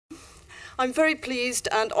I'm very pleased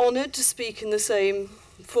and honoured to speak in the same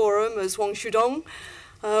forum as Wang Shudong.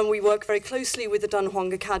 We work very closely with the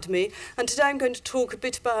Dunhuang Academy, and today I'm going to talk a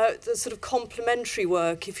bit about the sort of complementary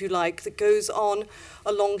work, if you like, that goes on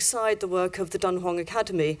alongside the work of the Dunhuang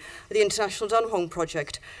Academy, the International Dunhuang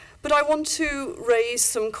Project. But I want to raise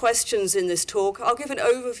some questions in this talk. I'll give an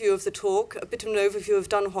overview of the talk, a bit of an overview of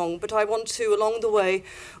Dunhuang, but I want to, along the way,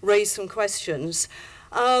 raise some questions.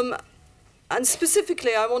 And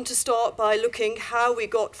specifically, I want to start by looking how we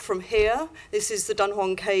got from here. This is the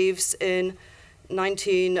Dunhuang Caves in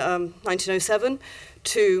 1907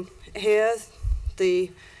 to here,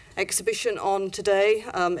 the exhibition on today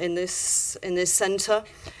in this centre,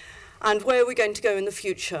 and where we're going to go in the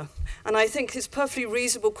future. And I think it's a perfectly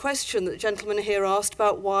reasonable question that the gentleman here asked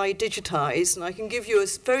about why digitise, and I can give you a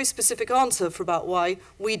very specific answer for about why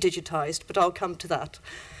we digitised, but I'll come to that.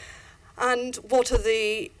 And what are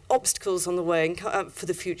the obstacles on the way for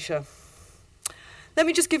the future? Let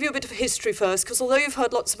me just give you a bit of history first, because although you've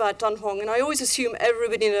heard lots about Dunhuang, and I always assume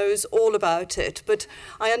everybody knows all about it, but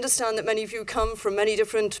I understand that many of you come from many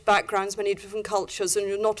different backgrounds, many different cultures, and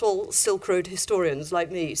you're not all Silk Road historians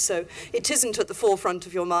like me, so it isn't at the forefront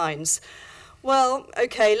of your minds. Well,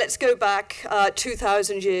 okay, let's go back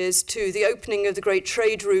 2,000 years to the opening of the great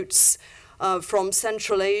trade routes from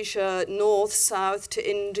Central Asia, north, south, to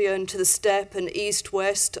India, and to the steppe, and east,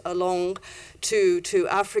 west, along to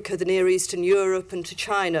Africa, the Near East, and Europe, and to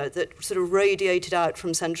China, that sort of radiated out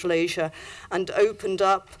from Central Asia and opened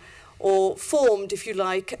up, or formed, if you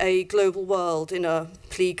like, a global world in a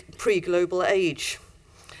pre-global age.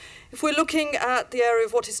 If we're looking at the area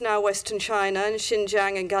of what is now Western China, and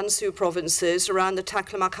Xinjiang and Gansu provinces, around the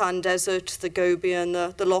Taklamakan Desert, the Gobi and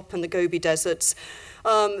the Lop and the Gobi deserts,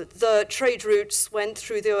 the trade routes went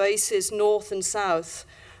through the oases north and south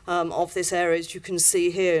of this area, as you can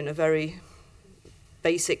see here in a very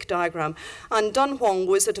basic diagram. And Dunhuang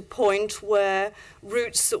was at a point where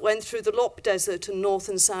routes that went through the Lop Desert and north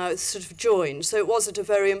and south sort of joined. So it was at a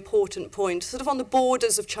very important point, sort of on the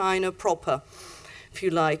borders of China proper, if you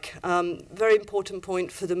like. Very important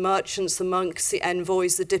point for the merchants, the monks, the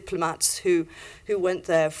envoys, the diplomats who went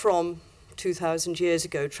there from 2,000 years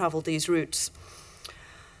ago, travelled these routes.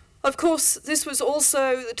 Of course, this was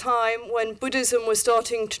also the time when Buddhism was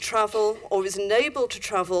starting to travel, or was enabled to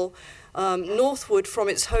travel, northward from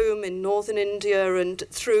its home in northern India and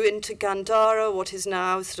through into Gandhara, what is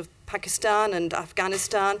now sort of Pakistan and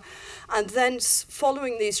Afghanistan, and then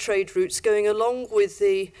following these trade routes, going along with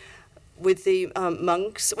the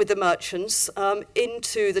monks, with the merchants,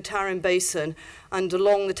 into the Tarim Basin and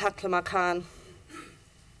along the Taklamakan.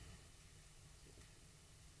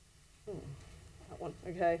 That one,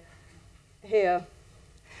 okay. Here,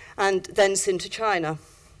 and thence into China.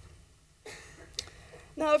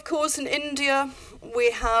 Now, of course, in India, we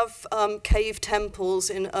have cave temples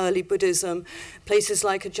in early Buddhism, places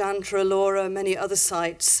like Ajanta, Ellora, many other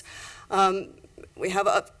sites. We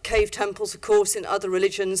have cave temples, of course, in other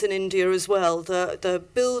religions in India as well. The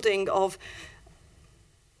building of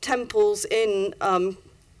temples in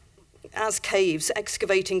as caves,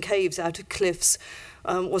 excavating caves out of cliffs,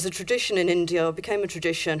 was a tradition in India, or became a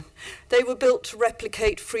tradition. They were built to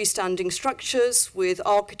replicate freestanding structures with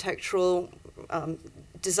architectural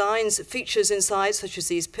designs, features inside, such as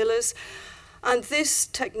these pillars. And this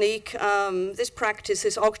technique, this practice,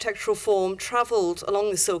 this architectural form, travelled along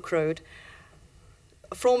the Silk Road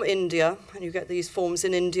from India, and you get these forms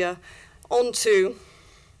in India, onto,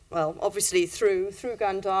 well, obviously through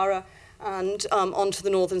Gandhara, and onto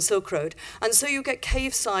the northern Silk Road. And so you get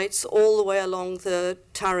cave sites all the way along the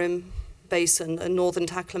Tarim Basin and northern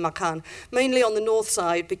Taklamakan, mainly on the north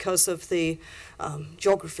side because of the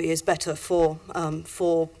geography is better for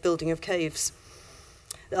building of caves.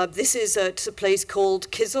 This is at a place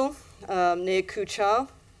called Kizil, near Kuchar.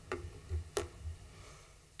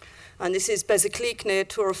 And this is Bezeklik near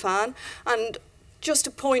Turfan. And just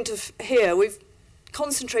a point of here, we've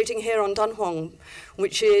concentrating here on Dunhuang,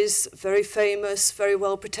 which is very famous, very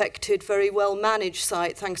well protected, very well managed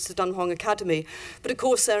site, thanks to the Dunhuang Academy. But of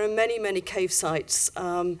course, there are many, many cave sites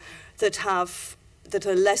that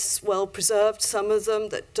are less well preserved, some of them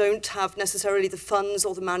that don't have necessarily the funds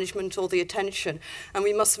or the management or the attention. And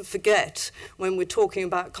we mustn't forget, when we're talking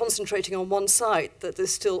about concentrating on one site, that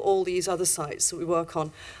there's still all these other sites that we work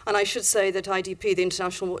on. And I should say that IDP, the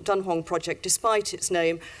International Dunhuang Project, despite its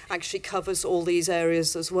name, actually covers all these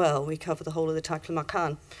areas as well. We cover the whole of the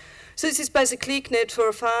Taklamakan. So this is Bezeklik near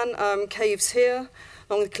Turfan, caves here,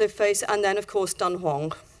 along the cliff face, and then, of course,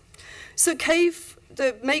 Dunhuang. So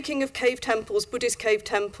the making of cave temples, Buddhist cave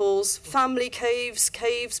temples, family caves,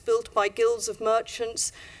 caves built by guilds of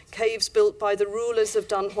merchants, caves built by the rulers of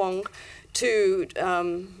Dunhuang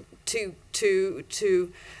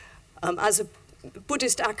as a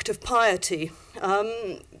Buddhist act of piety,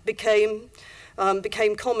 became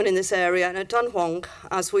common in this area. And at Dunhuang,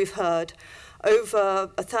 as we've heard, over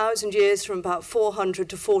 1,000 years, from about 400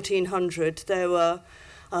 to 1400, there were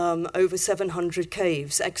over 700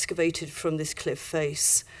 caves excavated from this cliff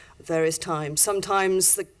face at various times.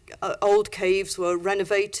 Sometimes the old caves were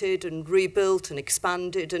renovated and rebuilt and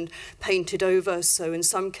expanded and painted over. So in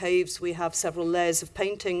some caves we have several layers of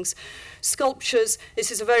paintings. Sculptures.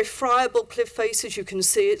 This is a very friable cliff face. As you can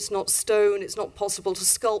see, it's not stone. It's not possible to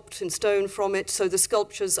sculpt in stone from it. So the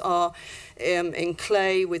sculptures are in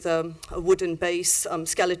clay with a wooden base,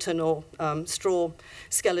 skeleton or straw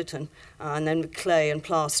skeleton, and then with clay and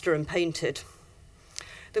plaster and painted.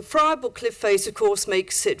 The friable cliff face, of course,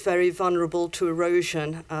 makes it very vulnerable to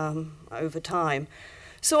erosion over time.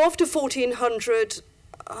 So after 1400,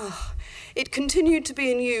 it continued to be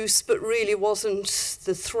in use, but really wasn't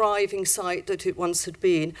the thriving site that it once had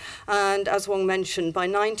been. And as Wong mentioned, by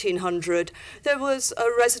 1900, there was a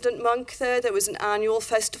resident monk there. There was an annual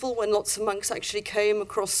festival when lots of monks actually came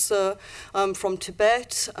across from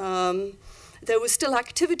Tibet. There was still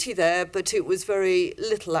activity there, but it was very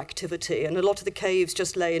little activity, and a lot of the caves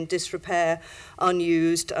just lay in disrepair,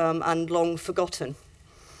 unused, and long forgotten.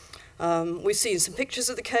 We've seen some pictures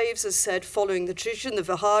of the caves, as said, following the tradition, the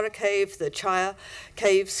Vihara cave, the Chaya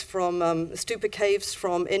caves from, Stupa caves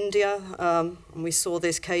from India, and we saw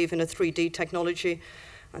this cave in a 3D technology,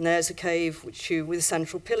 and there's a cave with a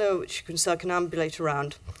central pillar which you can circumambulate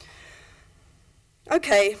around.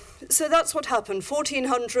 Okay, so that's what happened,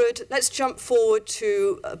 1400. Let's jump forward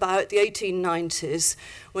to about the 1890s,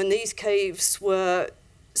 when these caves were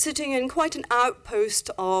sitting in quite an outpost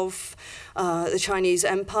of the Chinese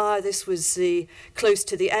Empire. This was close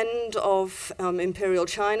to the end of Imperial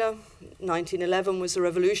China. 1911 was the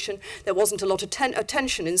revolution. There wasn't a lot of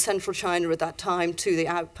attention in central China at that time to the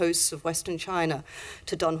outposts of Western China,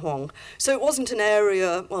 to Dunhuang. So it wasn't an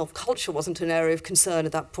area, well, culture wasn't an area of concern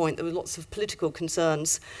at that point. There were lots of political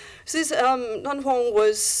concerns. So this Dunhuang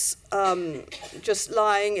was just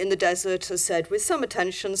lying in the desert, as said, with some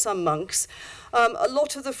attention, some monks. A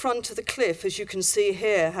lot of the front of the cliff, as you can see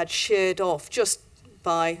here, had sheared off just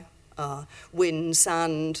by wind,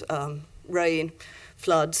 sand, rain,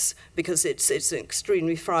 floods, because it's an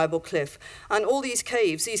extremely friable cliff. And all these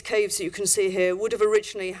caves that you can see here, would have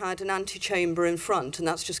originally had an antechamber in front, and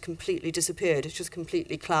that's just completely disappeared. It's just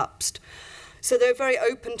completely collapsed. So they're very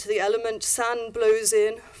open to the element. Sand blows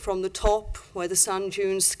in from the top, where the sand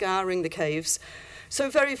dunes scouring the caves. So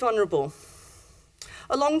very vulnerable.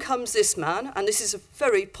 Along comes this man, and this is a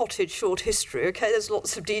very potted short history, okay? There's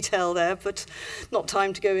lots of detail there, but not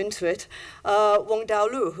time to go into it. Wang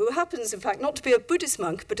Daolu, who happens, in fact, not to be a Buddhist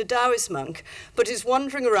monk, but a Taoist monk, but is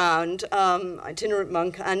wandering around, itinerant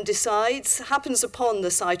monk, and happens upon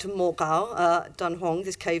the site of Mogao, Dunhuang,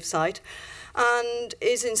 this cave site, and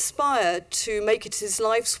is inspired to make it his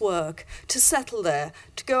life's work, to settle there,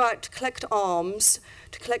 to go out to collect alms,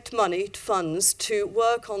 to collect money, funds, to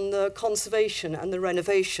work on the conservation and the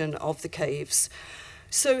renovation of the caves.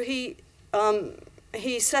 So he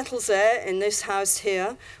settles there in this house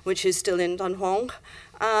here, which is still in Dunhuang,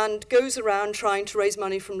 and goes around trying to raise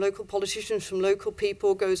money from local politicians, from local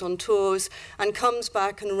people, goes on tours, and comes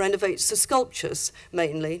back and renovates the sculptures,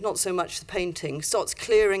 mainly, not so much the painting, starts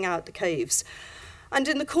clearing out the caves. And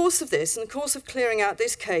in the course of this, in the course of clearing out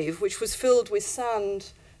this cave, which was filled with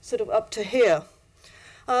sand sort of up to here,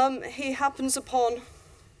 he happens upon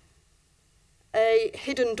a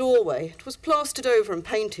hidden doorway. It was plastered over and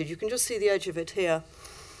painted. You can just see the edge of it here.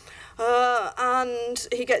 And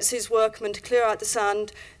he gets his workmen to clear out the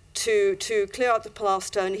sand, to clear out the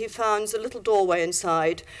plaster, and he finds a little doorway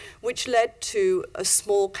inside, which led to a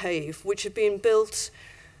small cave, which had been built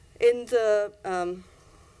in the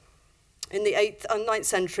 8th and 9th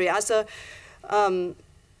century as a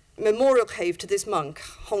memorial cave to this monk,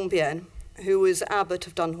 Hongbian, who was abbot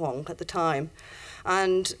of Dunhuang at the time.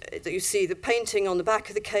 And you see the painting on the back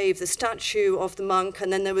of the cave, the statue of the monk,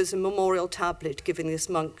 and then there was a memorial tablet giving this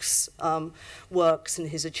monk's works and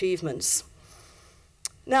his achievements.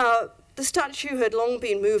 Now, the statue had long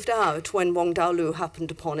been moved out when Wang Daolu happened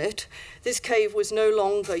upon it. This cave was no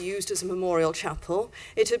longer used as a memorial chapel.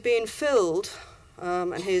 It had been filled,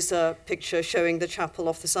 and here's a picture showing the chapel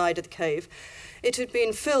off the side of the cave. It had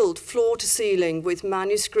been filled floor to ceiling with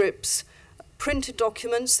manuscripts, printed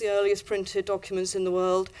documents, the earliest printed documents in the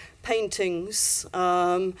world, paintings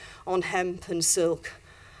on hemp and silk.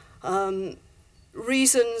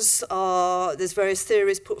 Reasons are, there's various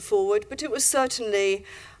theories put forward, but it was certainly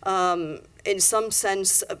in some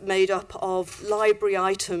sense made up of library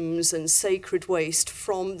items and sacred waste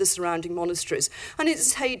from the surrounding monasteries. And in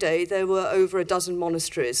its heyday, there were over a dozen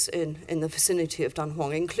monasteries in the vicinity of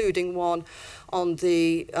Dunhuang, including one on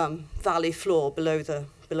the valley floor below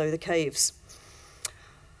the caves.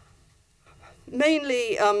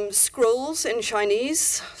 Mainly scrolls in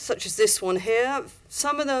Chinese, such as this one here,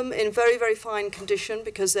 some of them in very, very fine condition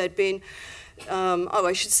because they'd been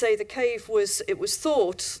I should say the cave it was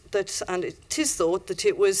thought that, and it is thought that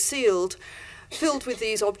it was sealed, filled with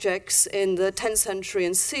these objects in the 10th century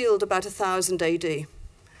and sealed about 1000 AD,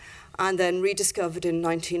 and then rediscovered in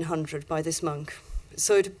 1900 by this monk.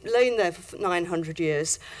 So it had lain there for 900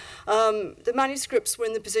 years. The manuscripts were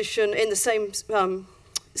in the same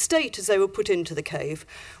state as they were put into the cave,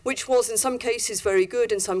 which was in some cases very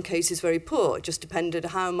good, in some cases very poor. It just depended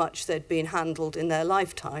how much they'd been handled in their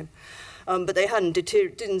lifetime. But they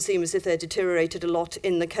didn't seem as if they deteriorated a lot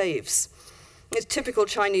in the caves. It's typical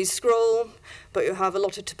Chinese scroll, but you have a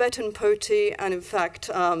lot of Tibetan poti and, in fact,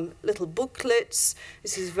 little booklets.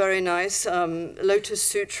 This is very nice. Lotus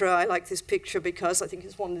Sutra. I like this picture because I think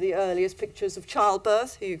it's one of the earliest pictures of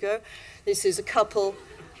childbirth. Here you go. This is a couple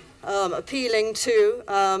appealing to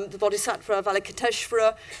the Bodhisattva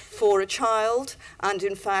Avalokiteshvara for a child. And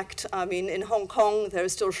in fact, I mean, in Hong Kong, there are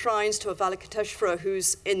still shrines to Avalokiteshvara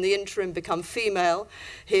who's in the interim become female.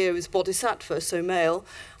 Here is Bodhisattva, so male,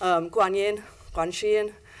 Guanyin,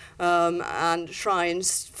 Guanxin, and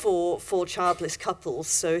shrines for childless couples.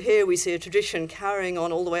 So here we see a tradition carrying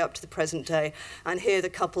on all the way up to the present day. And here the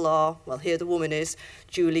couple are, well, here the woman is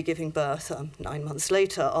duly giving birth 9 months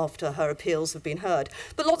later after her appeals have been heard.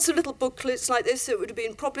 But lots of little booklets like this. It would have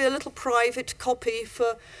been probably a little private copy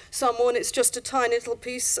for someone. It's just a tiny little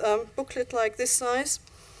piece, booklet like this size.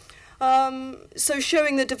 So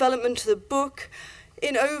showing the development of the book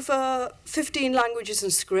in over 15 languages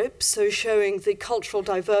and scripts, so showing the cultural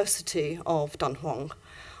diversity of Dunhuang.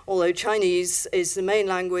 Although Chinese is the main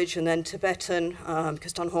language, and then Tibetan,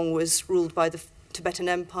 because Dunhuang was ruled by the Tibetan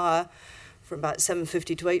Empire from about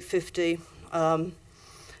 750 to 850,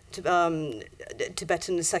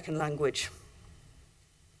 Tibetan the second language.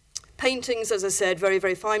 Paintings, as I said, very,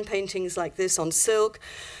 very fine paintings like this on silk,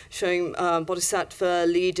 showing Bodhisattva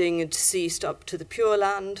leading a deceased up to the Pure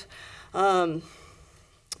Land.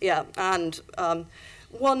 Yeah, and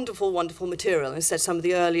wonderful, wonderful material. As I said, some of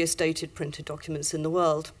the earliest dated printed documents in the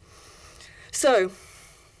world. So,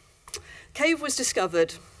 cave was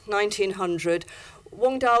discovered 1900.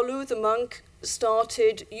 Wang Daolu, the monk,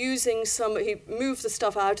 started using he moved the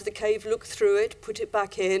stuff out of the cave, looked through it, put it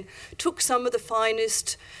back in, took some of the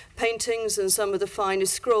finest paintings and some of the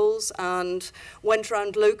finest scrolls and went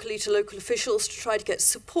around locally to local officials to try to get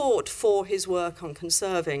support for his work on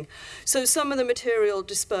conserving. So some of the material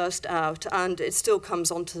dispersed out, and it still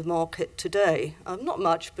comes onto the market today. Not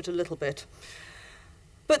much, but a little bit.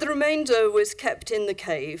 But the remainder was kept in the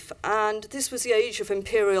cave, and this was the age of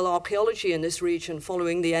imperial archaeology in this region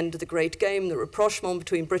following the end of the Great Game, the rapprochement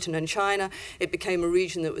between Britain and China. It became a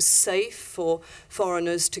region that was safe for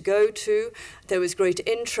foreigners to go to. There was great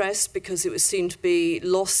interest because it was seen to be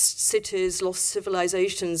lost cities, lost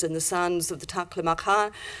civilizations in the sands of the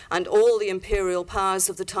Taklamakan, and all the imperial powers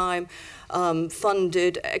of the time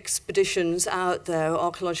funded expeditions out there,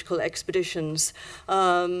 archaeological expeditions.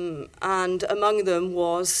 And among them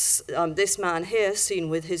was this man here, seen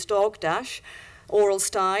with his dog, Dash,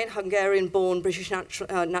 Orelstein, Hungarian-born, British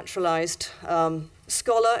naturalized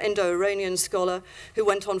scholar, Indo-Iranian scholar, who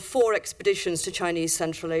went on 4 expeditions to Chinese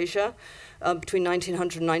Central Asia between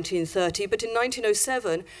 1900 and 1930. But in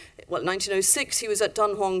 1906, he was at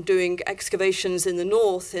Dunhuang doing excavations in the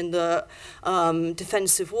north in the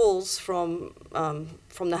defensive walls from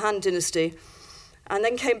the Han Dynasty, and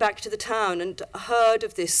then came back to the town and heard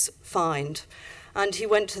of this find. And he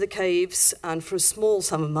went to the caves and, for a small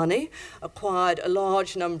sum of money, acquired a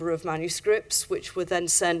large number of manuscripts, which were then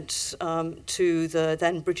sent to the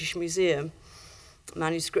then British Museum,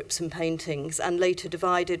 manuscripts and paintings, and later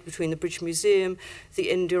divided between the British Museum, the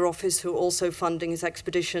India office, who are also funding his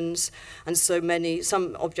expeditions, and some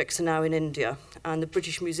objects are now in India. And the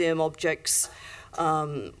British Museum objects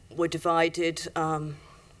were divided,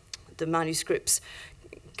 the manuscripts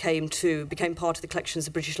became part of the collections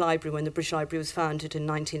of the British Library when the British Library was founded in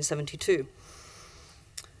 1972.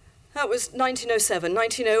 That was 1907.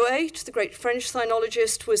 1908, the great French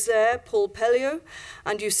sinologist was there, Paul Pelliot,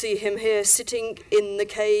 and you see him here sitting in the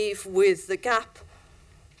cave with the gap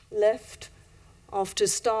left after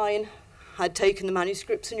Stein had taken the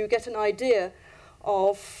manuscripts, and you get an idea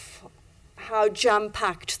of how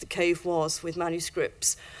jam-packed the cave was with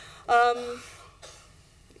manuscripts. You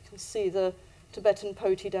can see the Tibetan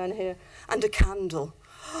poti down here, and a candle.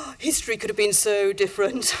 History could have been so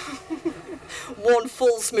different. One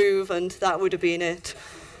false move and that would have been it.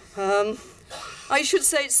 I should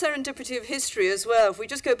say it's serendipity of history as well. If we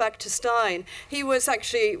just go back to Stein, he was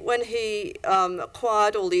actually, when he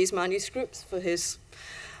acquired all these manuscripts for his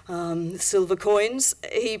silver coins,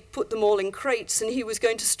 he put them all in crates and he was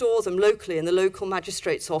going to store them locally in the local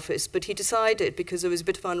magistrate's office, but he decided, because there was a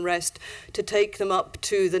bit of unrest, to take them up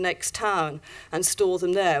to the next town and store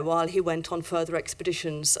them there while he went on further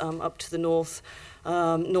expeditions up to the north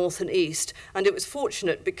and east. And it was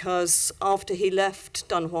fortunate because after he left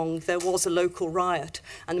Dunhuang, there was a local riot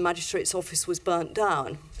and the magistrate's office was burnt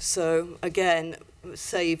down. So again,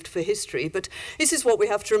 saved for history. But this is what we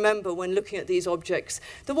have to remember when looking at these objects,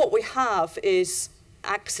 that what we have is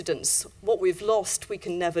accidents. What we've lost, we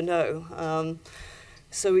can never know.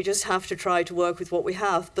 So we just have to try to work with what we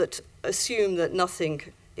have, but assume that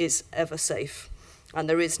nothing is ever safe. And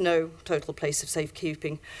there is no total place of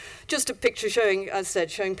safekeeping. Just a picture showing, as I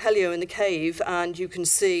said, showing Pelio in the cave, and you can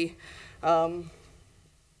see,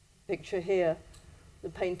 picture here, the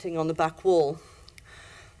painting on the back wall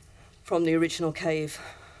from the original cave.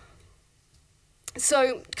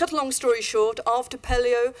 So, cut a long story short, after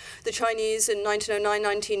Pelio, the Chinese in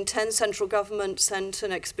 1909-1910, central government sent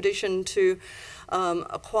an expedition to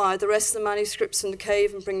acquire the rest of the manuscripts in the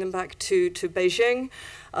cave and bring them back to Beijing.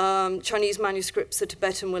 Chinese manuscripts, the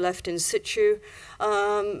Tibetan, were left in situ.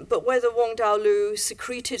 But whether Wang Daolu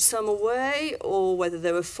secreted some away or whether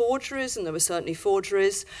there were forgeries, and there were certainly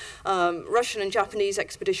forgeries, Russian and Japanese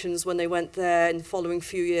expeditions, when they went there in the following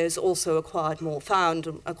few years, also acquired more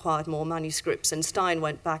manuscripts. And Stein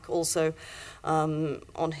went back also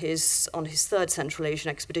on his third Central Asian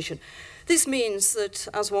expedition. This means that,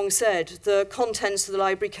 as Wang said, the contents of the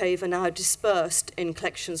library cave are now dispersed in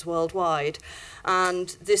collections worldwide.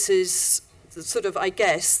 And this is sort of, I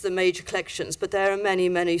guess, the major collections, but there are many,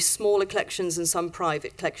 many smaller collections and some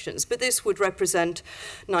private collections. But this would represent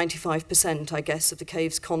 95%, I guess, of the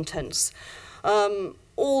cave's contents.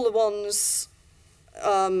 All the ones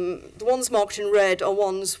marked in red are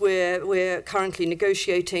ones we're currently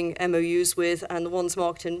negotiating MOUs with, and the ones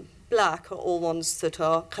marked in black are all ones that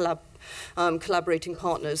are collaborating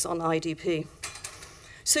partners on IDP.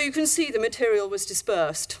 So you can see the material was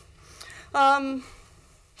dispersed. Of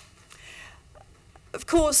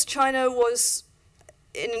course, China was,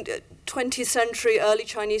 in 20th century, early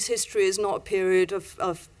Chinese history is not a period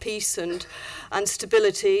of peace and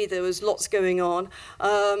stability. There was lots going on.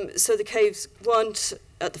 So the caves weren't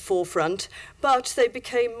at the forefront, but they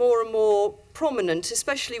became more and more prominent,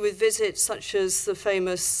 especially with visits such as the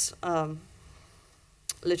famous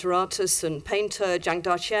literatus and painter Zhang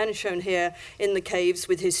Daqian, shown here in the caves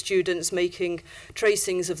with his students making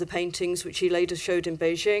tracings of the paintings, which he later showed in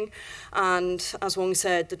Beijing. And as Wang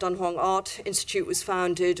said, the Dunhuang Art Institute was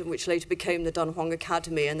founded, which later became the Dunhuang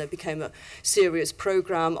Academy, and there became a serious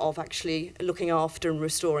program of actually looking after and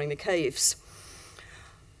restoring the caves.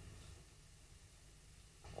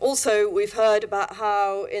 Also, we've heard about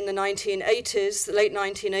how in the 1980s, the late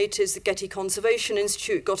 1980s, the Getty Conservation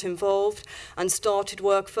Institute got involved and started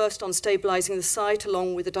work first on stabilizing the site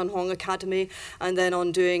along with the Dunhuang Academy, and then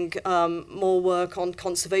on doing more work on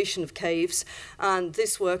conservation of caves. And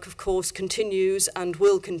this work, of course, continues and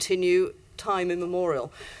will continue time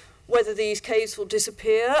immemorial. Whether these caves will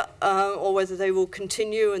disappear or whether they will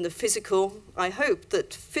continue, and the physical, I hope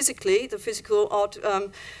that physically, the physical art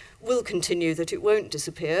will continue, that it won't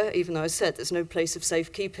disappear, even though I said there's no place of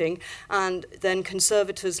safekeeping. And then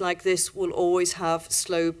conservators like this will always have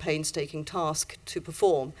slow, painstaking task to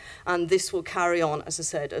perform. And this will carry on, as I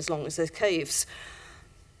said, as long as there's caves.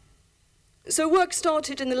 So work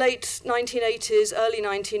started in the late 1980s, early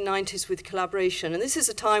 1990s with collaboration. And this is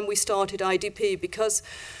the time we started IDP, because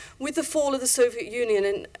with the fall of the Soviet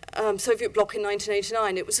Union and Soviet bloc in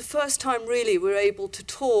 1989, it was the first time really we were able to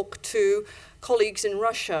talk to colleagues in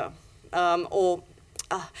Russia, or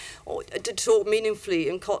to talk meaningfully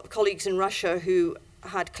in colleagues in Russia who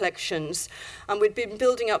had collections. And we'd been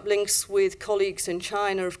building up links with colleagues in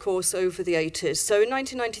China, of course, over the 80s. So in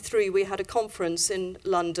 1993, we had a conference in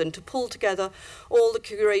London to pull together all the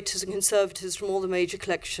curators and conservators from all the major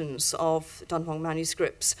collections of Dunhuang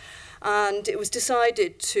manuscripts. And it was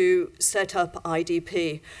decided to set up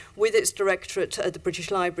IDP with its directorate at the British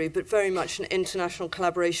Library, but very much an international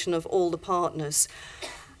collaboration of all the partners.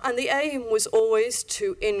 And the aim was always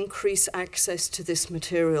to increase access to this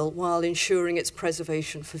material while ensuring its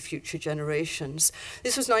preservation for future generations.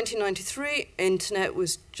 This was 1993, internet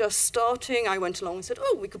was just starting. I went along and said,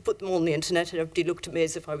 oh, we could put them all on the internet, and everybody looked at me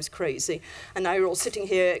as if I was crazy. And now you're all sitting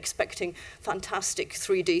here expecting fantastic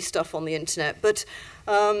 3D stuff on the internet. But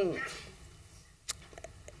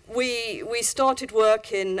we started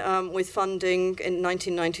working with funding in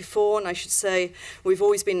 1994, and I should say we've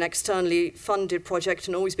always been an externally funded project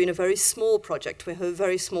and always been a very small project. We have a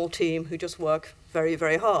very small team who just work very,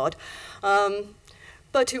 very hard.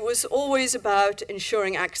 But it was always about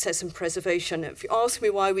ensuring access and preservation. If you ask me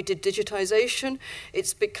why we did digitization,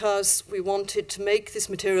 it's because we wanted to make this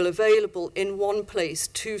material available in one place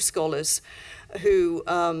to scholars who,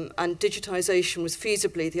 and digitization was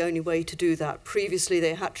feasibly the only way to do that. Previously,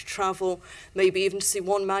 they had to travel, maybe even to see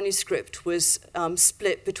one manuscript was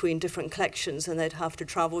split between different collections, and they'd have to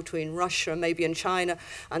travel between Russia, maybe in China,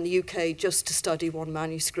 and the UK just to study one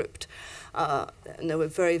manuscript. And there were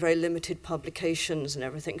very, very limited publications and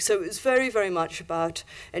everything. So it was very, very much about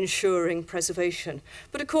ensuring preservation.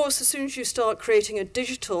 But of course, as soon as you start creating a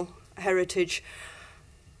digital heritage,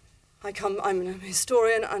 I'm a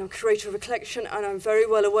historian and I'm a curator of a collection, and I'm very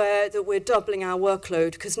well aware that we're doubling our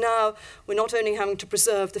workload, because now we're not only having to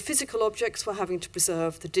preserve the physical objects, we're having to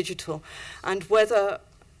preserve the digital. And whether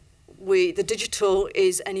the digital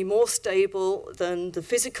is any more stable than the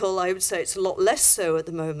physical, I would say it's a lot less so at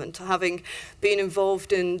the moment. Having been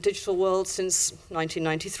involved in digital world since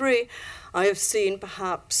 1993, I have seen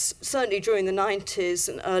perhaps, certainly during the 90s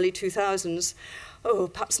and early 2000s,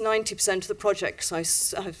 perhaps 90% of the projects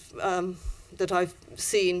that I've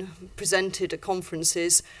seen presented at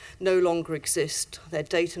conferences no longer exist. Their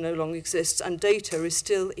data no longer exists, and data is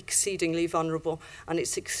still exceedingly vulnerable, and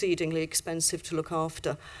it's exceedingly expensive to look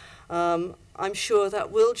after. I'm sure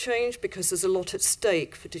that will change because there's a lot at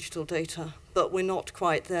stake for digital data, but we're not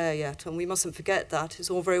quite there yet, and we mustn't forget that. It's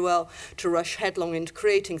all very well to rush headlong into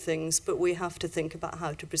creating things, but we have to think about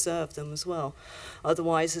how to preserve them as well.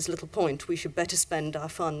 Otherwise, there's little point. We should better spend our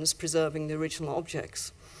funds preserving the original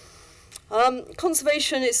objects.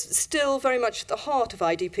 Conservation is still very much at the heart of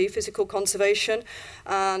IDP, physical conservation,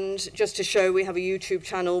 and just to show, we have a YouTube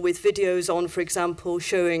channel with videos on, for example,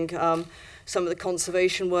 showing some of the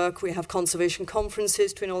conservation work. We have conservation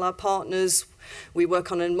conferences between all our partners. We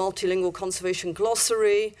work on a multilingual conservation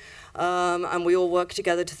glossary, and we all work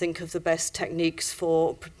together to think of the best techniques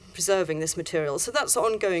for preserving this material. So that's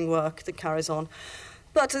ongoing work that carries on.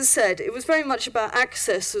 But as I said, it was very much about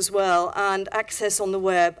access as well, and access on the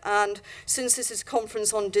web. And since this is a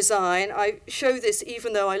conference on design, I show this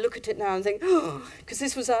even though I look at it now and think, oh, because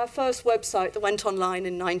this was our first website that went online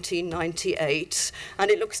in 1998.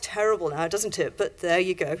 And it looks terrible now, doesn't it? But there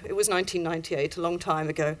you go. It was 1998, a long time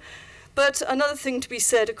ago. But another thing to be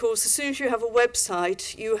said, of course, as soon as you have a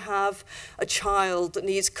website, you have a child that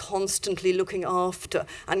needs constantly looking after,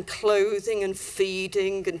 and clothing and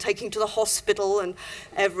feeding and taking to the hospital and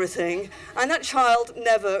everything. And that child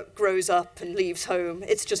never grows up and leaves home.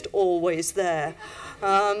 It's just always there.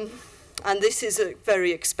 And this is a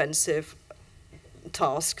very expensive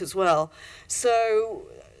task as well. So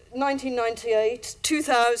 1998,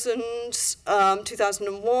 2000,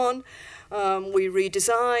 2001, we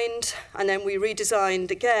redesigned, and then we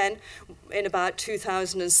redesigned again in about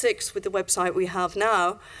 2006 with the website we have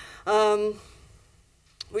now.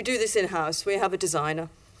 We do this in-house. We have a designer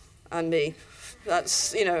and me.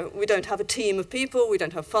 That's, you know, we don't have a team of people. We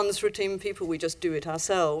don't have funds for a team of people. We just do it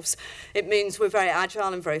ourselves. It means we're very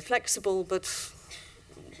agile and very flexible, but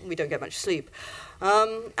we don't get much sleep.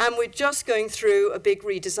 And we're just going through a big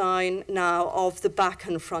redesign now of the back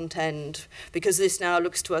and front end, because this now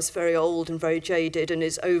looks to us very old and very jaded and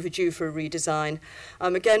is overdue for a redesign.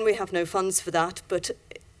 Again, we have no funds for that, but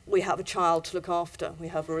we have a child to look after. We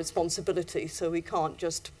have a responsibility, so we can't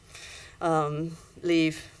just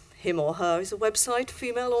leave him or her. Is a website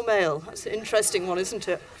female or male? That's an interesting one, isn't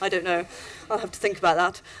it? I don't know. I'll have to think about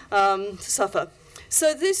that to suffer.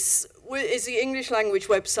 So this is the English language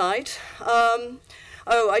website.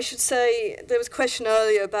 I should say, there was a question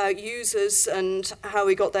earlier about users and how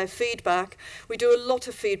we got their feedback. We do a lot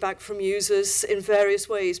of feedback from users in various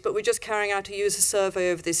ways, but we're just carrying out a user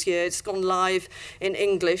survey over this year. It's gone live in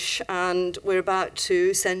English, and we're about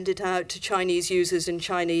to send it out to Chinese users in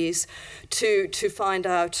Chinese to find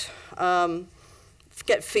out,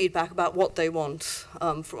 get feedback about what they want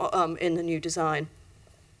in the new design.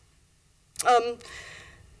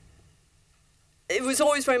 It was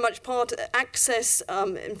always very much access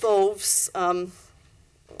involves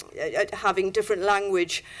having different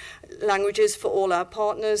languages for all our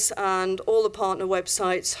partners, and all the partner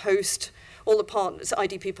websites host all the partners,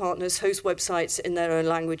 IDP partners, host websites in their own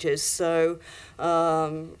languages. So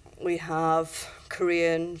we have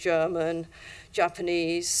Korean, German,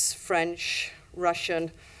 Japanese, French,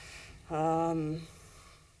 Russian.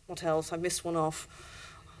 What else? I missed one off.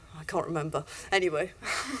 I can't remember. Anyway,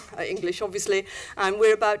 English, obviously. And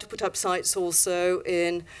we're about to put up sites also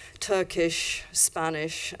in Turkish,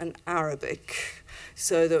 Spanish, and Arabic,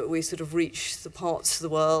 so that we sort of reach the parts of the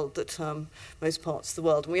world that most parts of the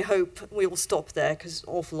world. And we hope we will stop there because it's an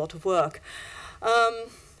awful lot of work.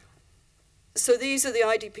 So these are the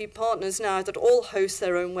IDP partners now that all host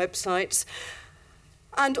their own websites,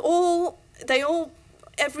 and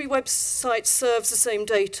every website serves the same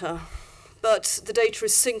data, but the data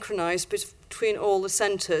is synchronized between all the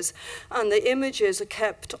centers, and the images are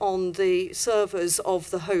kept on the servers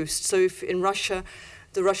of the host. So if in Russia,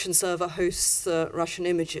 the Russian server hosts the Russian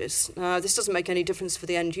images. Now, this doesn't make any difference for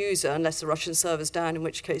the end user unless the Russian server's down, in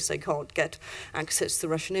which case they can't get access to the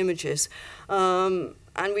Russian images.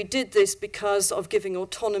 And we did this because of giving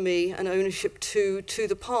autonomy and ownership to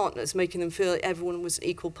the partners, making them feel like everyone was an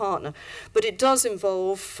equal partner. But it does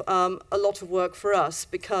involve a lot of work for us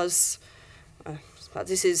because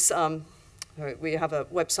this is, we have a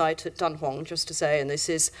website at Dunhuang, just to say, and this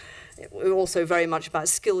is we're also very much about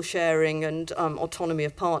skill sharing and autonomy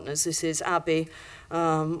of partners. This is Abby, one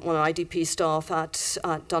of IDP staff at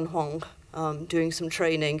Dunhuang, doing some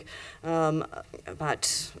training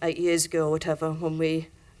about 8 years ago or whatever, when we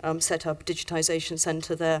set up a digitization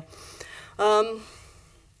center there.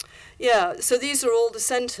 Yeah, so these are all the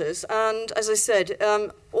centers, and as I said,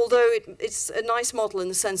 although it's a nice model in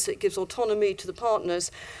the sense that it gives autonomy to the partners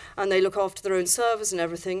and they look after their own servers and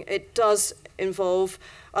everything, it does involve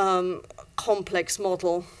complex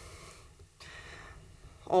model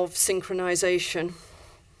of synchronization.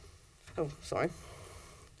 Oh, sorry.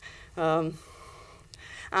 And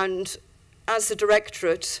as the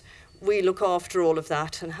directorate, we look after all of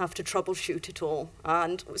that and have to troubleshoot it all.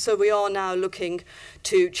 And so we are now looking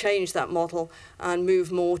to change that model and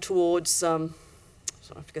move more towards, sorry,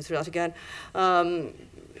 I have to go through that again,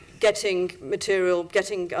 getting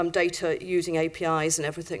data using APIs and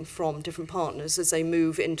everything from different partners as they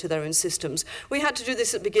move into their own systems. We had to do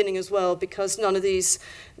this at the beginning as well because none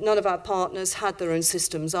of our partners had their own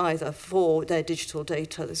systems either for their digital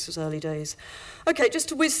data. This was early days. Okay, just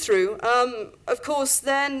to whiz through. Of course,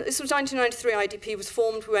 then, this was 1993, IDP was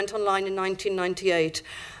formed. We went online in 1998.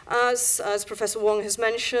 As Professor Wong has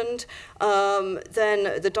mentioned, then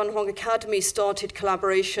the Dunhuang Academy started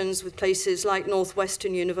collaborations with places like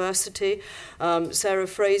Northwestern University. Sarah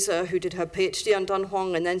Fraser, who did her PhD on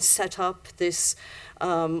Dunhuang, and then set up this,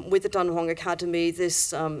 with the Dunhuang Academy,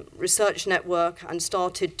 this research network and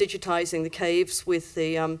started digitizing the caves with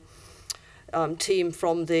the team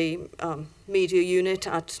from the media unit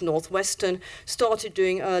at Northwestern, started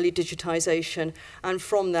doing early digitization, and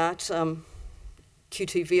from that,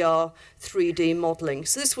 QTVR 3D modeling.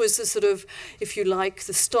 So this was the sort of, if you like,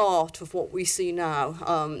 the start of what we see now.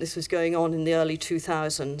 This was going on in the early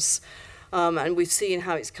 2000s, and we've seen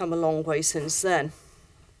how it's come a long way since then.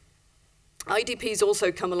 IDP's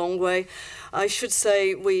also come a long way. I should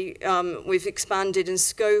say we've expanded in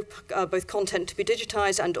scope, both content to be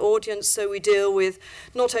digitized and audience, so we deal with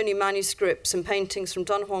not only manuscripts and paintings from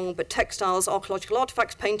Dunhuang, but textiles, archaeological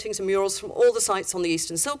artifacts, paintings and murals from all the sites on the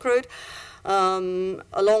Eastern Silk Road,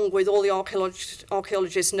 along with all the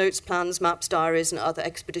archaeologists' notes, plans, maps, diaries, and other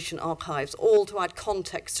expedition archives, all to add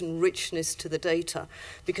context and richness to the data,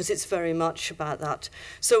 because it's very much about that.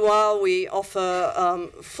 So while we offer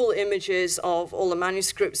full images of all the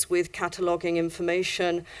manuscripts with cataloguing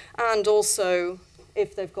information, and also,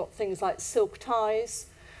 if they've got things like silk ties,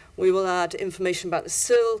 we will add information about the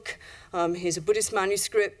silk. Here's a Buddhist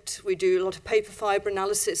manuscript. We do a lot of paper fiber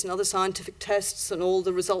analysis and other scientific tests, and all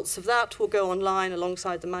the results of that will go online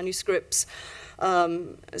alongside the manuscripts.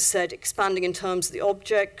 Said expanding in terms of the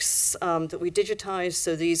objects that we digitize.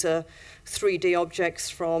 So these are 3D objects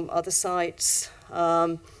from other sites.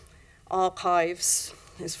 Archives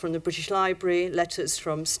is from the British Library, letters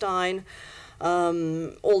from Stein.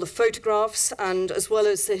 All the photographs, and as well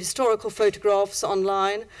as the historical photographs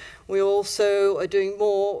online, we also are doing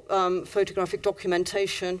more photographic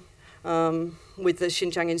documentation with the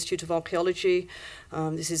Xinjiang Institute of Archaeology.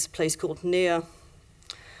 This is a place called Nia.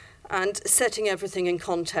 And setting everything in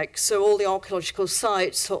context. So all the archaeological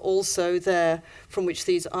sites are also there from which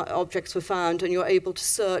these objects were found, and you're able to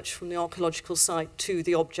search from the archaeological site to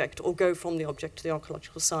the object, or go from the object to the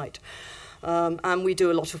archaeological site. And we do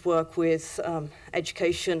a lot of work with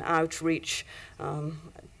education, outreach,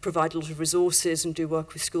 provide a lot of resources, and do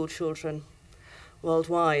work with school children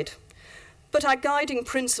worldwide. But our guiding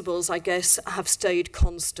principles, I guess, have stayed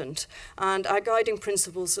constant. And our guiding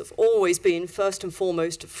principles have always been, first and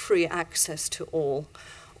foremost, free access to all.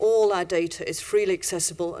 All our data is freely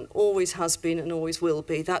accessible and always has been and always will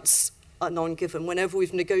be. That's a non-given. Whenever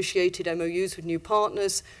we've negotiated MOUs with new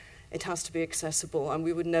partners, it has to be accessible, and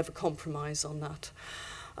we would never compromise on that.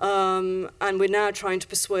 And we're now trying to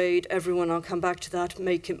persuade everyone, I'll come back to that,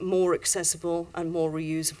 make it more accessible and more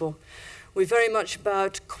reusable. We're very much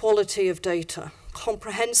about quality of data,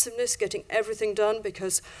 comprehensiveness, getting everything done,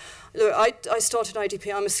 because look, I started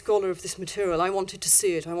IDP, I'm a scholar of this material. I wanted to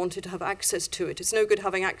see it, I wanted to have access to it. It's no good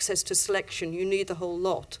having access to selection, you need the whole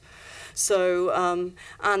lot. So,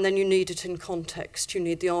 and then you need it in context. You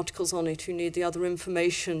need the articles on it, you need the other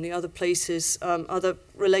information, the other places, other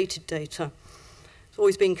related data. It's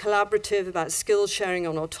always been collaborative, about skills sharing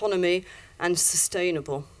on autonomy, and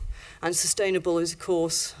sustainable. And sustainable is, of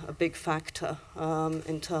course, a big factor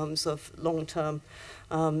in terms of long-term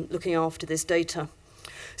looking after this data.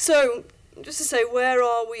 So, just to say, where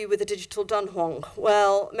are we with the digital Dunhuang?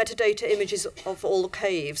 Well, metadata images of all the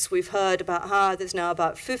caves. We've heard about how there's now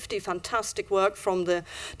about 50 fantastic work from the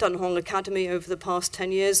Dunhuang Academy over the past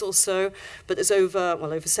 10 years or so, but there's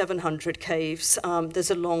over 700 caves.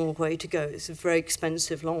 There's a long way to go. It's a very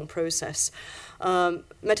expensive, long process.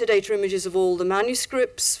 Metadata images of all the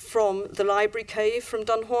manuscripts from the library cave from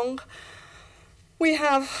Dunhuang. We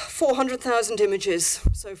have 400,000 images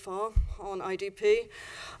so far on IDP,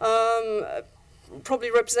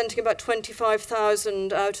 probably representing about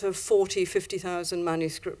 25,000 out of 50,000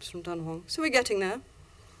 manuscripts from Dunhuang. So we're getting there.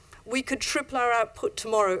 We could triple our output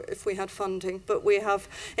tomorrow if we had funding, but we have,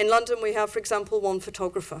 in London we have, for example, one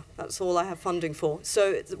photographer. That's all I have funding for.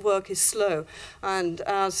 So the work is slow. And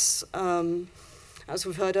as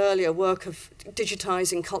we've heard earlier, work of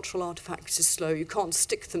digitizing cultural artifacts is slow. You can't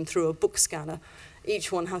stick them through a book scanner.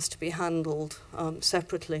 Each one has to be handled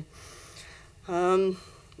separately.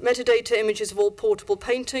 Metadata images of all portable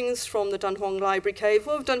paintings from the Dunhuang Library Cave.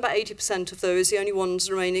 Well, we've done about 80% of those. The only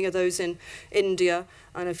ones remaining are those in India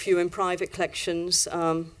and a few in private collections.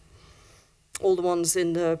 All the ones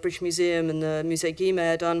in the British Museum and the Musée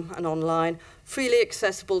Guimet are done and online. Freely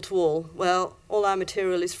accessible to all. Well, all our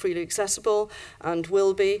material is freely accessible and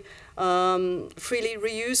will be freely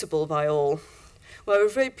reusable by all. Well, we're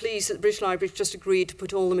very pleased that the British Library has just agreed to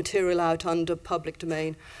put all the material out under public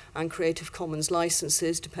domain and Creative Commons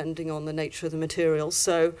licenses, depending on the nature of the material.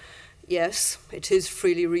 So, yes, it is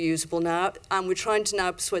freely reusable now, and we're trying to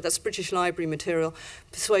now persuade, that's British Library material,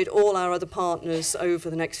 persuade all our other partners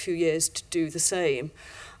over the next few years to do the same.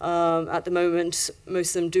 At the moment,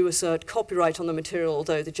 most of them do assert copyright on the material,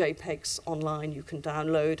 although the JPEGs online you can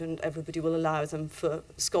download and everybody will allow them for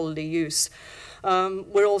scholarly use.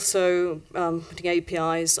 We're also putting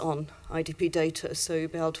APIs on IDP data, so you'll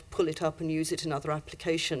be able to pull it up and use it in other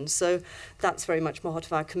applications. So that's very much part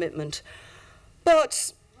of our commitment.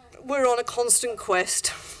 But we're on a constant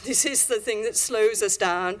quest. This is the thing that slows us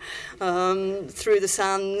down through the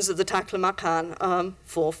sands of the Taklamakan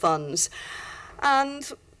for funds.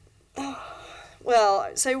 And, well,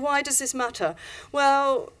 so why does this matter?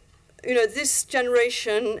 Well, you know, this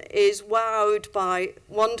generation is wowed by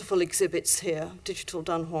wonderful exhibits here, digital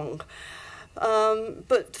Dunhuang.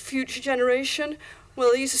 But the future generation,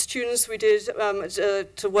 well, these are students we did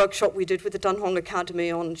at a workshop we did with the Dunhuang Academy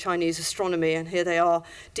on Chinese astronomy, and here they are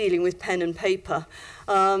dealing with pen and paper.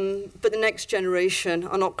 But the next generation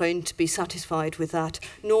are not going to be satisfied with that,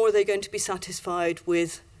 nor are they going to be satisfied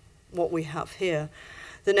with what we have here.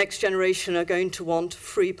 The next generation are going to want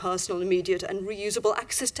free, personal, immediate, and reusable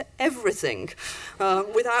access to everything,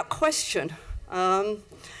 without question.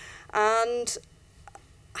 And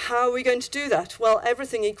how are we going to do that? Well,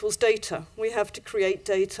 everything equals data. We have to create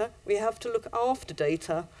data. We have to look after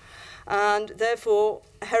data. And therefore,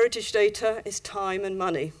 heritage data is time and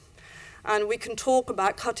money. And we can talk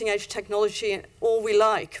about cutting-edge technology all we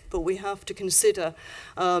like, but we have to consider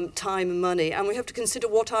time and money. And we have to consider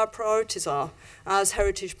what our priorities are as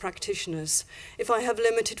heritage practitioners. If I have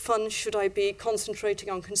limited funds, should I be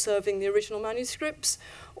concentrating on conserving the original manuscripts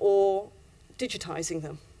or digitizing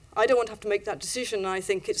them? I don't want to have to make that decision. I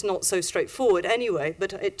think it's not so straightforward anyway,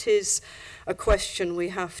 but it is a question we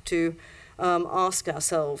have to ask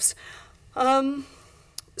ourselves.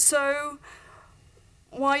 So,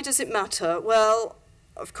 why does it matter? Well,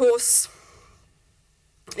 of course,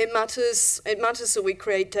 It matters that we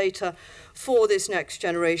create data for this next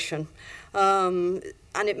generation.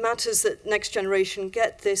 And it matters that next generation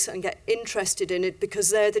get this and get interested in it, because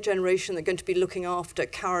they're the generation that are going to be looking after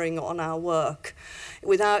carrying on our work.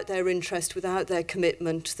 Without their interest, without their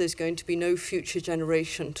commitment, there's going to be no future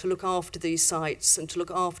generation to look after these sites and to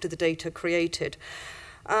look after the data created.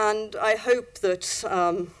 And I hope that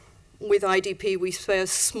with IDP we play a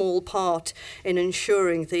small part in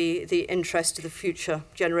ensuring the interest of the future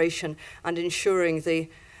generation and ensuring the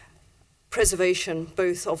preservation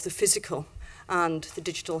both of the physical and the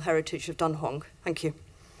digital heritage of Dunhuang. Thank you.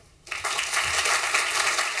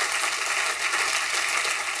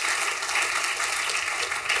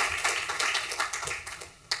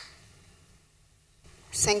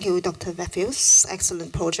 Thank you, Dr. Whitfield.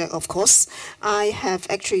 Excellent project, of course. I have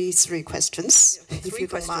actually 3 questions, if you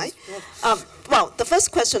don't mind. Well, the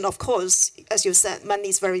first question, of course, as you said, money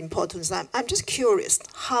is very important. So I'm just curious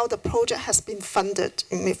how the project has been funded,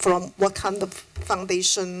 from what kind of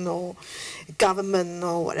foundation or government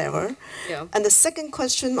or whatever. Yeah. And the second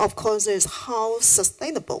question, of course, is how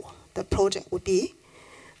sustainable the project would be.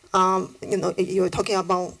 You know, you're talking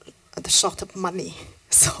about the short of money.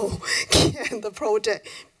 So can the project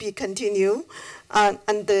be continued?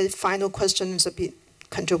 And the final question is a bit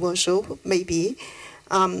controversial, maybe.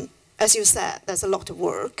 As you said, there's a lot of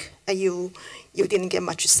work, and you didn't get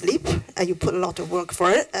much sleep, and you put a lot of work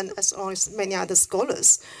for it, and as well as many other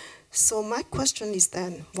scholars. So my question is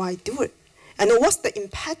then, why do it? And what's the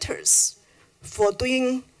impetus for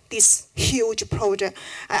doing this huge project?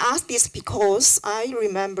 I ask this because I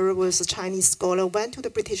remember was a Chinese scholar went to the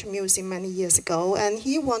British Museum many years ago, and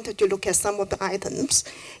he wanted to look at some of the items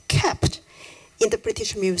kept in the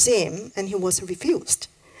British Museum, and he was refused.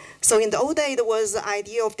 So in the old days, there was the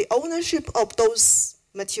idea of the ownership of those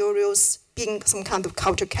materials being some kind of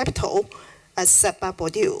cultural capital, as said by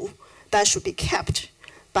Bourdieu, that should be kept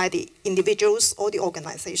by the individuals or the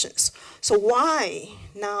organizations. So why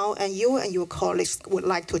now, and you and your colleagues would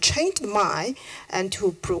like to change the mind and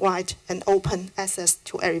to provide an open access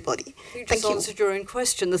to everybody? You just answered your own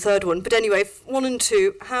question, the third one. But anyway, 1 and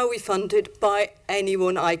 2, how we fund it? By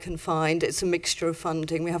anyone I can find. It's a mixture of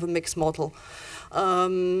funding. We have a mixed model.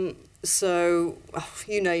 So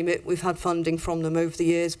you name it, we've had funding from them over the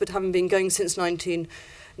years, but having been going since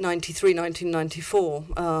 1993, 1994,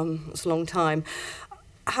 it's a long time.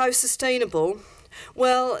 How sustainable?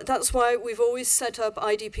 Well, that's why we've always set up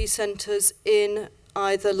IDP centres in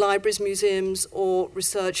either libraries, museums or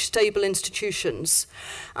research stable institutions,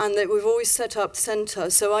 and that we've always set up centre.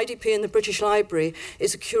 So IDP in the British Library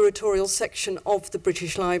is a curatorial section of the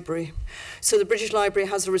British Library. So the British Library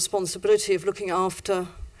has a responsibility of looking after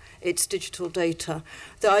its digital data.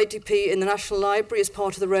 The IDP in the National Library is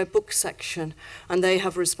part of the rare book section, and they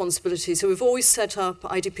have a responsibility. So we've always set up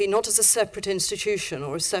IDP not as a separate institution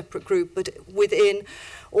or a separate group, but within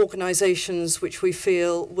organisations which we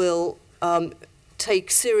feel will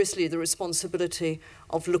take seriously the responsibility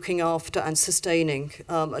of looking after and sustaining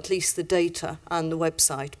at least the data and the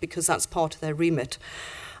website, because that's part of their remit.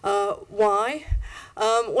 Why?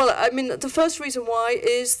 Well, I mean, the first reason why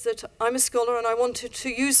is that I'm a scholar and I wanted to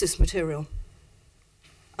use this material.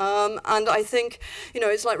 And I think, you know,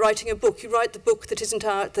 it's like writing a book. You write the book that isn't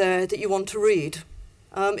out there that you want to read.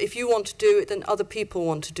 If you want to do it, then other people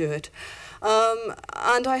want to do it.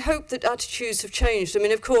 And I hope that attitudes have changed. I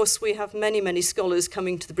mean, of course, we have many, many scholars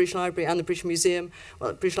coming to the British Library and the British Museum,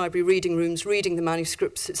 well, British Library reading rooms, reading the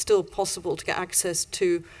manuscripts. It's still possible to get access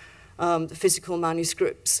to the physical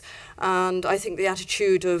manuscripts. And I think the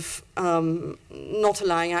attitude of not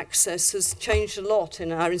allowing access has changed a lot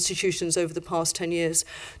in our institutions over the past 10 years.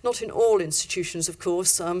 Not in all institutions, of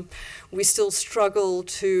course. We still struggle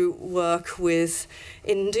to work with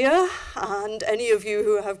India, and any of you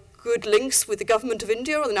who have good links with the government of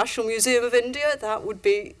India or the National Museum of India, that would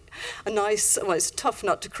be a nice, well, it's a tough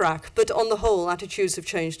nut to crack, but on the whole, attitudes have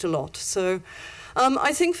changed a lot. So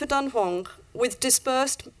I think for Dunhuang, with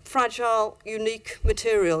dispersed, fragile, unique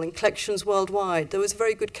material in collections worldwide, there was a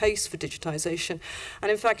very good case for digitisation.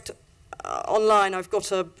 And in fact, online, I've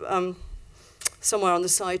got somewhere on the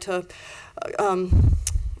site a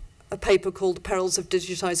paper called The Perils of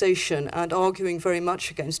Digitisation, and arguing very much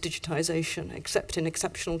against digitisation, except in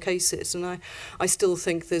exceptional cases. And I still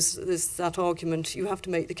think there's that argument. You have to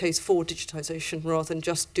make the case for digitisation rather than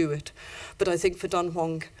just do it. But I think for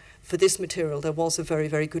Dunhuang, for this material, there was a very,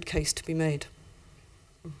 very good case to be made.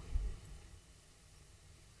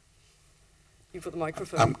 You've got the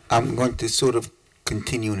microphone. I'm going to sort of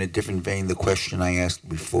continue in a different vein the question I asked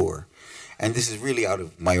before. And this is really out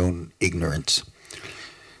of my own ignorance.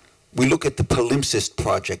 We look at the palimpsest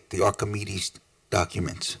project, the Archimedes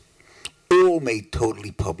documents, all made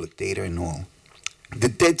totally public, data and all. The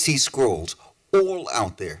Dead Sea Scrolls, all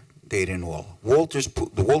out there, data and all.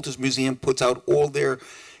 The Walters Museum puts out all their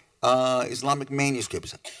Islamic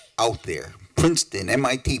manuscripts out there. Princeton,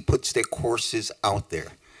 MIT puts their courses out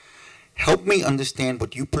there. Help me understand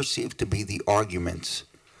what you perceive to be the arguments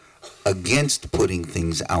against putting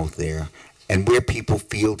things out there, and where people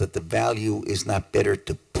feel that the value is not better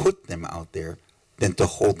to put them out there than to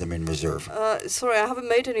hold them in reserve. Sorry, I haven't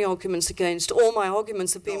made any arguments against. All my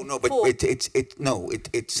arguments have been but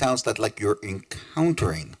it sounds like you're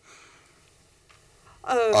encountering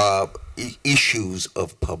issues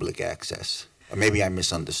of public access. Or maybe I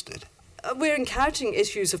misunderstood. We're encountering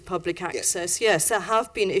issues of public access. Yes, there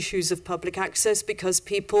have been issues of public access because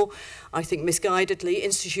people, I think misguidedly,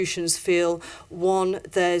 institutions feel, one,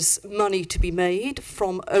 there's money to be made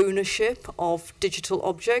from ownership of digital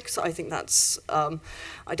objects. I think that's I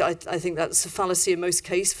think that's a fallacy in most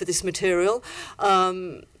cases for this material.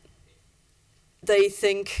 They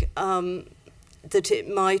think that it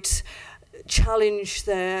might challenge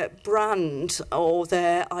their brand or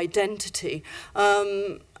their identity.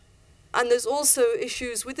 And there's also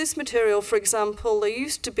issues with this material, for example, there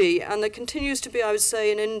used to be, and there continues to be, I would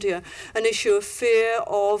say, in India, an issue of fear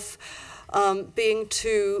of being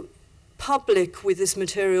too public with this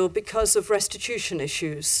material because of restitution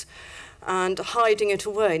issues and hiding it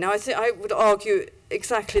away. Now, I would argue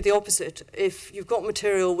exactly the opposite. If you've got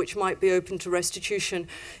material which might be open to restitution,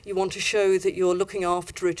 you want to show that you're looking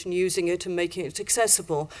after it and using it and making it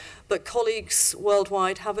accessible. But colleagues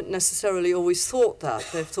worldwide haven't necessarily always thought that.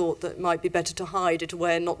 They've thought that it might be better to hide it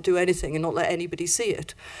away and not do anything and not let anybody see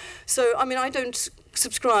it. So, I mean, I don't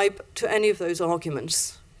subscribe to any of those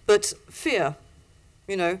arguments. But fear,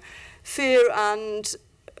 fear and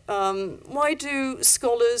why do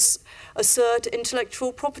scholars assert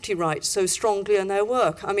intellectual property rights so strongly in their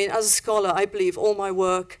work? I mean, as a scholar, I believe all my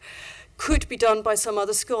work could be done by some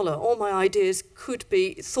other scholar. All my ideas could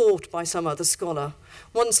be thought by some other scholar.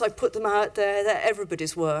 Once I put them out there, they're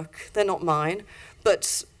everybody's work. They're not mine.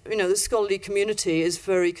 But, the scholarly community is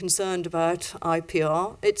very concerned about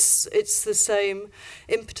IPR. It's the same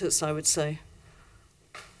impetus, I would say.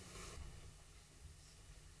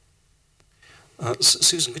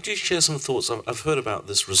 Susan, could you share some thoughts? I've heard about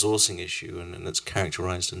this resourcing issue, and it's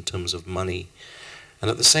characterized in terms of money. And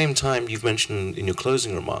at the same time, you've mentioned in your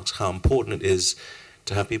closing remarks how important it is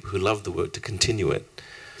to have people who love the work to continue it.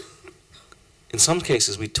 In some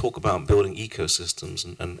cases, we talk about building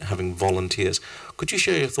ecosystems and having volunteers. Could you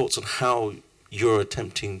share your thoughts on how you're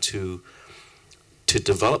attempting to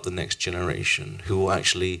develop the next generation who will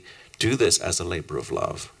actually do this as a labor of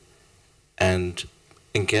love and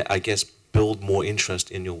get, I guess, build more interest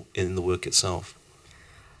in the work itself?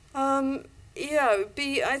 I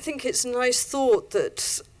think it's a nice thought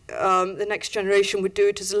that the next generation would do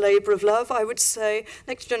it as a labour of love. I would say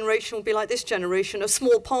next generation will be like this generation. A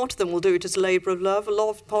small part of them will do it as a labour of love. A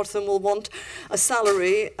large part of them will want a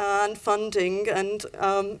salary and funding and,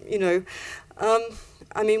 I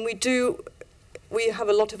mean, we have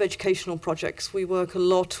a lot of educational projects. We work a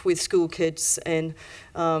lot with school kids in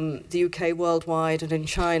the UK, worldwide, and in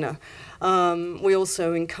China. We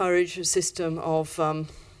also encourage a system of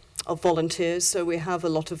volunteers, so we have a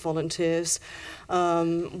lot of volunteers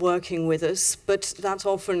working with us, but that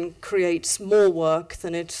often creates more work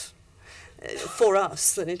than for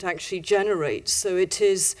us than it actually generates. So it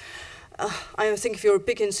is, I think if you're a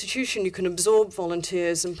big institution, you can absorb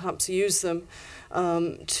volunteers and perhaps use them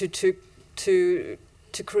to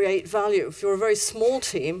create value. If you're a very small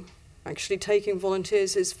team, actually taking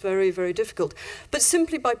volunteers is very, very difficult. But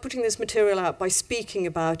simply by putting this material out, by speaking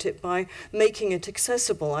about it, by making it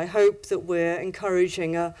accessible, I hope that we're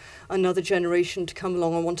encouraging another generation to come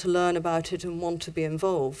along and want to learn about it and want to be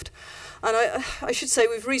involved. And I should say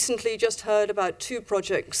we've recently just heard about two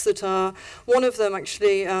projects that are, one of them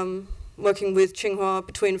actually working with Tsinghua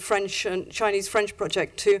between French and Chinese-French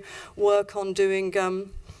project to work on doing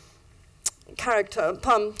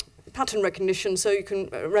pattern recognition, so you can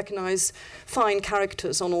recognize fine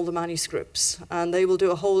characters on all the manuscripts. And they will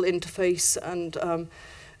do a whole interface and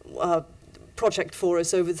project for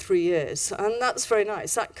us over 3 years. And that's very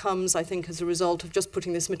nice. That comes, I think, as a result of just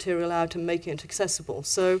putting this material out and making it accessible.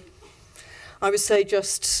 So I would say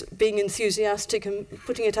just being enthusiastic and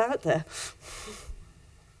putting it out there.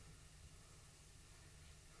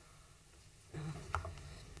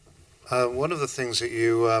 One of the things that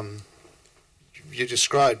you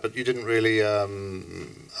described, but you didn't really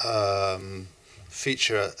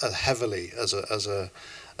feature heavily as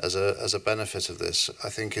a benefit of this, I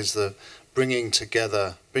think, is the bringing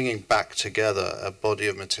back together a body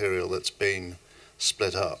of material that's been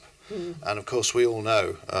split up. And of course, we all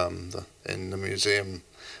know in the museum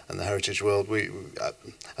and the heritage world, we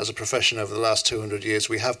as a profession over the last 200 years,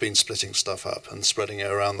 we have been splitting stuff up and spreading it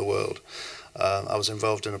around the world. I was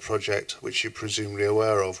involved in a project which you're presumably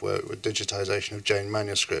aware of, with digitization of Jain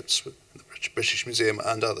manuscripts with the British Museum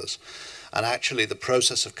and others. And actually, the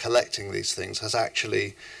process of collecting these things has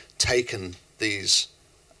actually taken these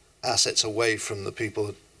assets away from the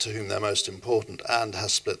people to whom they're most important and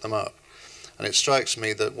has split them up. And it strikes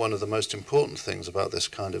me that one of the most important things about this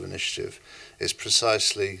kind of initiative is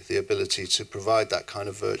precisely the ability to provide that kind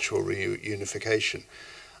of virtual reunification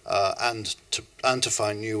and to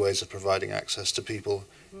find new ways of providing access to people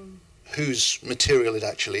whose material it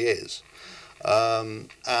actually is.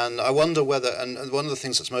 And I wonder whether, and one of the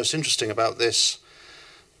things that's most interesting about this,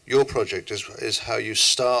 your project, is how you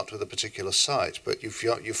start with a particular site, but you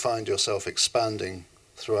find yourself expanding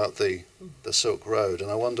throughout the Silk Road.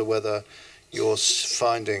 And I wonder whether you're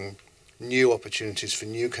finding new opportunities for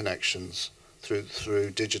new connections through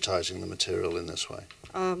digitizing the material in this way.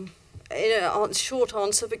 Short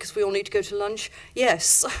answer, because we all need to go to lunch,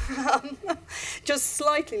 yes. Just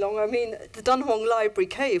slightly long. I mean, the Dunhuang Library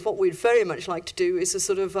Cave, what we'd very much like to do is a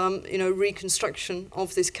sort of, reconstruction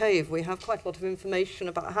of this cave. We have quite a lot of information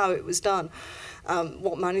about how it was done,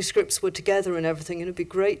 what manuscripts were together and everything, and it'd be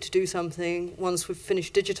great to do something once we've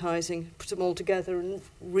finished digitizing, put them all together and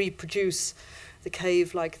reproduce the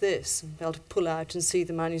cave like this, and be able to pull out and see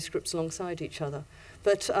the manuscripts alongside each other.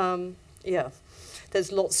 But, yeah. There's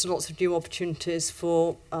lots and lots of new opportunities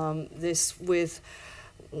for this with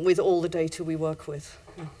all the data we work with.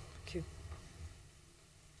 Yeah, thank you.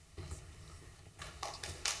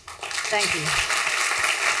 Thank you.